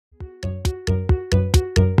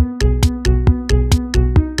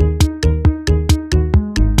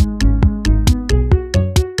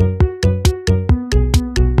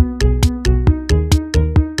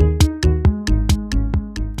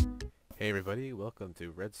everybody, welcome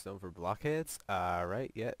to Redstone for Blockheads.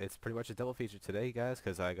 Right, yeah, it's pretty much a double feature today, guys,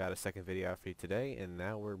 because I got a second video out for you today, and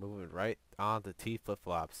now we're moving right on to T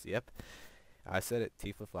flip-flops. Yep, I said it,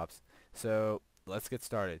 T flip-flops. So, let's get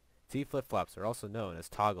started. T flip-flops are also known as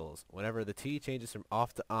toggles. Whenever the T changes from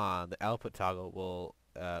off to on, the output will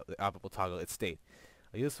toggle its state.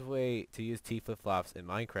 A useful way to use T flip-flops in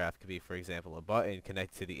Minecraft could be, for example, a button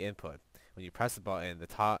connected to the input. When you press the button,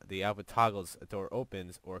 the output toggles, a door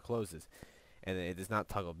opens or closes, and it does not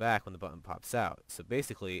toggle back when the button pops out. So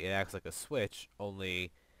basically, it acts like a switch,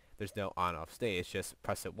 only there's no on-off state. It's just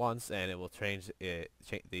press it once, and it will change it.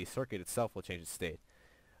 The circuit itself will change its state.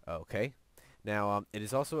 Okay. Now, it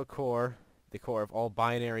is also the core of all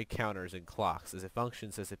binary counters and clocks, as it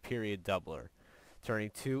functions as a period doubler,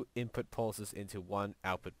 turning two input pulses into one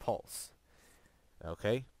output pulse.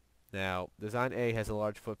 Okay. Now, Design A has a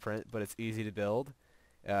large footprint, but it's easy to build.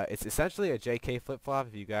 It's essentially a JK flip-flop,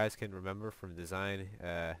 if you guys can remember from design,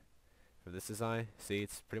 from this design. See,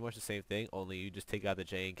 it's pretty much the same thing, only you just take out the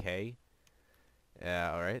J and K.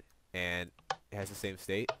 Alright, and it has the same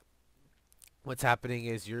state. What's happening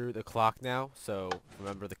is you're the clock now, so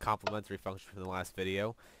remember the complementary function from the last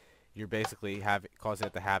video. You're basically causing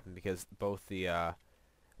it to happen because both the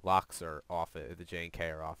locks are off it, the J and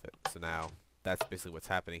K are off it. So now, that's basically what's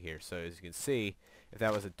happening here. So as you can see, if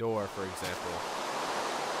that was a door, for example,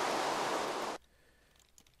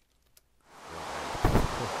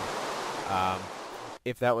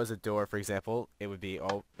 if that was a door, for example, it would be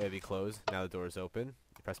closed. Now the door is open.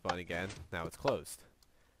 You press button again. Now it's closed.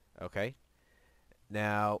 Okay.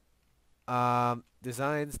 Now,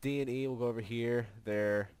 designs D and E will go over here.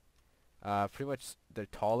 They're pretty much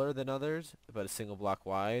taller than others, but a single block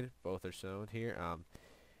wide. Both are shown here.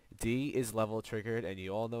 D is level triggered, and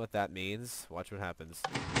you all know what that means. Watch what happens.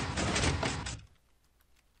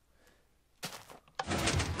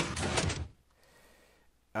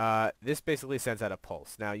 This basically sends out a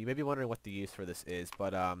pulse. Now, you may be wondering what the use for this is,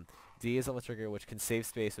 but D is level trigger, which can save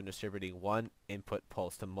space when distributing one input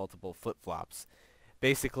pulse to multiple flip-flops.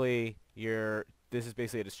 Basically, this is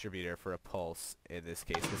basically a distributor for a pulse in this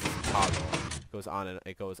case, because it's a toggle.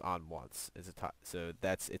 It goes on once. So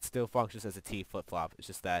it still functions as a T flip-flop. It's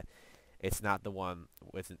just that it's not the one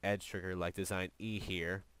with an edge trigger like design E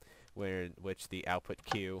here, which the output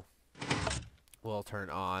Q will turn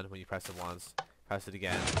on when you press it once. Press it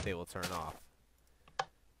again, they will turn off.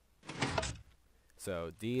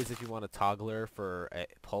 So D is if you want a toggler for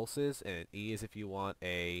pulses, and E is if you want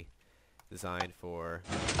a design for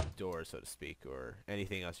doors, so to speak, or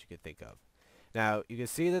anything else you can think of. Now, you can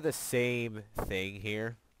see they're the same thing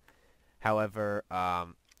here. However,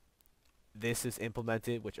 this is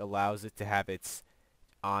implemented, which allows it to have its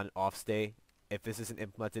on-off state. If this isn't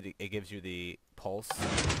implemented, it gives you the pulse.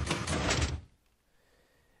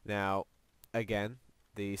 Now, again,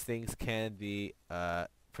 these things can be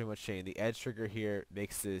pretty much changed. The edge trigger here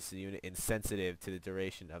makes this unit insensitive to the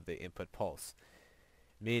duration of the input pulse.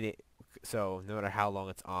 Meaning, so no matter how long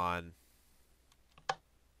it's on,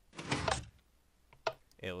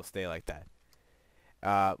 it will stay like that.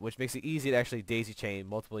 Which makes it easy to actually daisy chain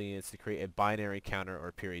multiple units to create a binary counter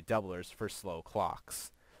or period doublers for slow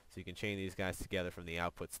clocks. So you can chain these guys together from the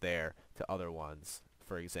outputs there to other ones,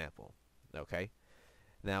 for example. Okay.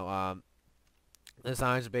 Now,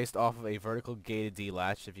 designs are based off of a vertical gated D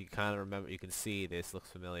latch. If you kind of remember, you can see this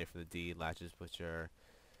looks familiar from the D latches, which are,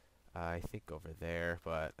 I think, over there,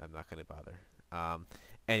 but I'm not going to bother.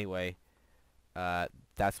 Anyway,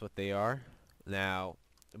 that's what they are. Now,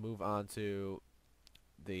 move on to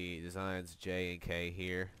the designs J and K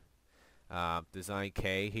here. Design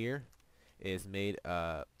K here is made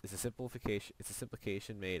it's a simplification. It's a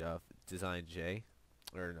simplification made of design J.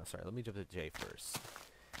 Or no, sorry. Let me jump to J first.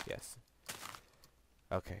 Yes.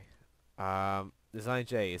 Okay. Design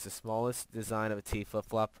J is the smallest design of a T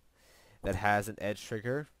flip-flop that has an edge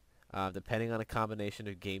trigger. Depending on a combination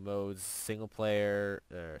of game modes, single player,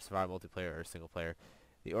 survival multiplayer, or single player,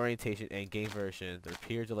 the orientation and game version, the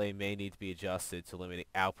repeater delay may need to be adjusted to eliminate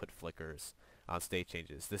output flickers on state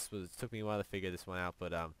changes. Took me a while to figure this one out,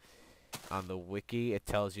 but on the wiki it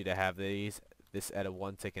tells you to have this at a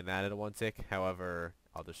 1 tick and that at a 1 tick. However,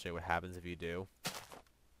 I'll just show you what happens if you do.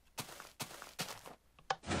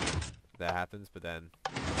 That happens, but then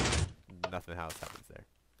nothing else happens there.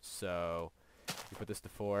 So you put this to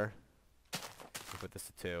 4, you put this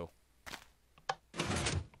to 2.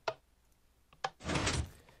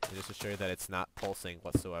 And just to show you that it's not pulsing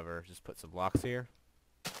whatsoever, just put some blocks here.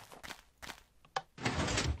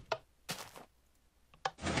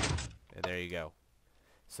 And there you go.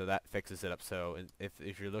 So that fixes it up. So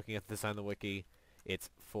if you're looking at this on the wiki, it's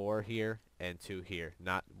 4 here and 2 here,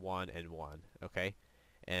 not 1 and 1, okay?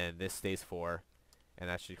 And this stays 4, and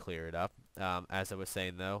that should clear it up. As I was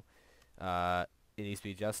saying though, it needs to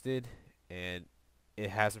be adjusted, and it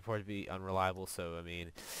has reported to be unreliable, so I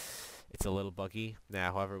mean, it's a little buggy.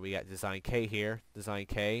 Now, however, we got Design K here. Design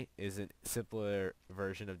K is a simpler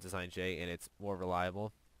version of Design J, and it's more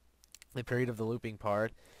reliable. The period of the looping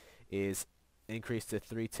part is increased to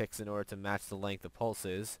 3 ticks in order to match the length of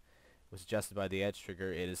pulses. Was adjusted by the edge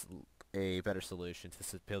trigger. It is a better solution to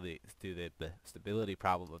the stability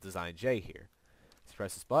problem of Design J here. Let's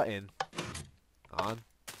press this button. On.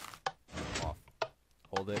 Off.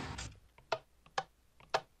 Hold it.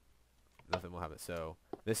 Nothing will happen. So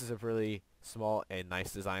this is a really small and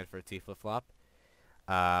nice design for a T flip-flop.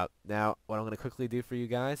 Now, what I'm going to quickly do for you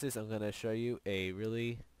guys is I'm going to show you a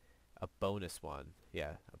bonus one.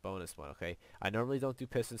 Yeah, a bonus one, okay? I normally don't do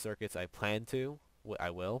piston circuits. I plan to. I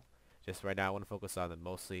will. Just right now I want to focus on the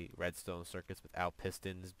mostly redstone circuits without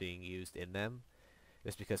pistons being used in them.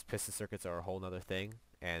 Just because piston circuits are a whole nother thing,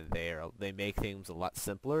 and they make things a lot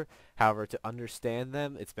simpler. However, to understand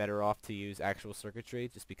them, it's better off to use actual circuitry,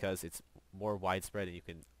 just because it's more widespread and you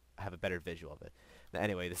can have a better visual of it. Now,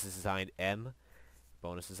 anyway, this is design M,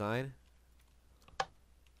 bonus design.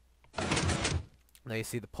 Now you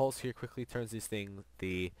see the pulse here quickly turns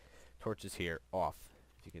the torches here off,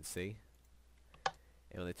 if you can see.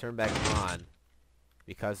 And when they turn back on,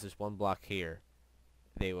 because there's one block here,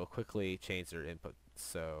 they will quickly change their input.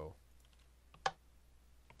 So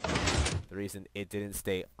the reason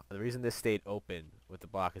this stayed open with the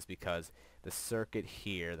block is because the circuit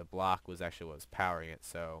here, the block, was actually what was powering it,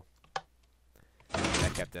 so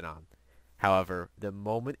that kept it on. However, the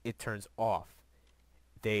moment it turns off,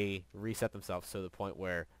 they reset themselves to the point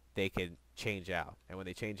where they can change out. And when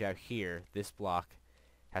they change out here, this block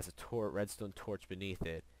has a redstone torch beneath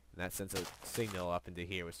it, and that sends a signal up into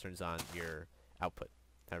here, which turns on your output.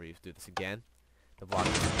 However, you do this again, the block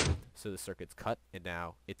is moved, so the circuit's cut, and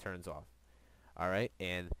now it turns off. Alright,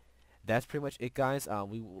 and that's pretty much it, guys.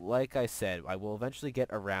 Like I said, I will eventually get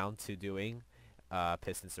around to doing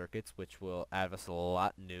piston circuits, which will add us a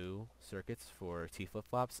lot new circuits for T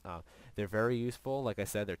flip-flops. They're very useful. Like I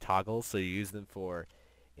said, they're toggles, so you use them for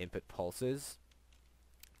input pulses.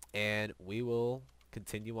 And we will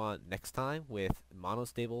continue on next time with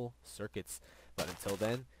monostable circuits. But until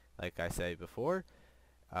then, like I said before,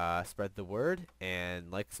 spread the word, and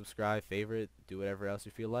like, subscribe, favorite, do whatever else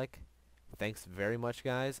you feel like. Thanks very much,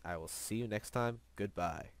 guys. I will see you next time.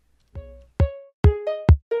 Goodbye.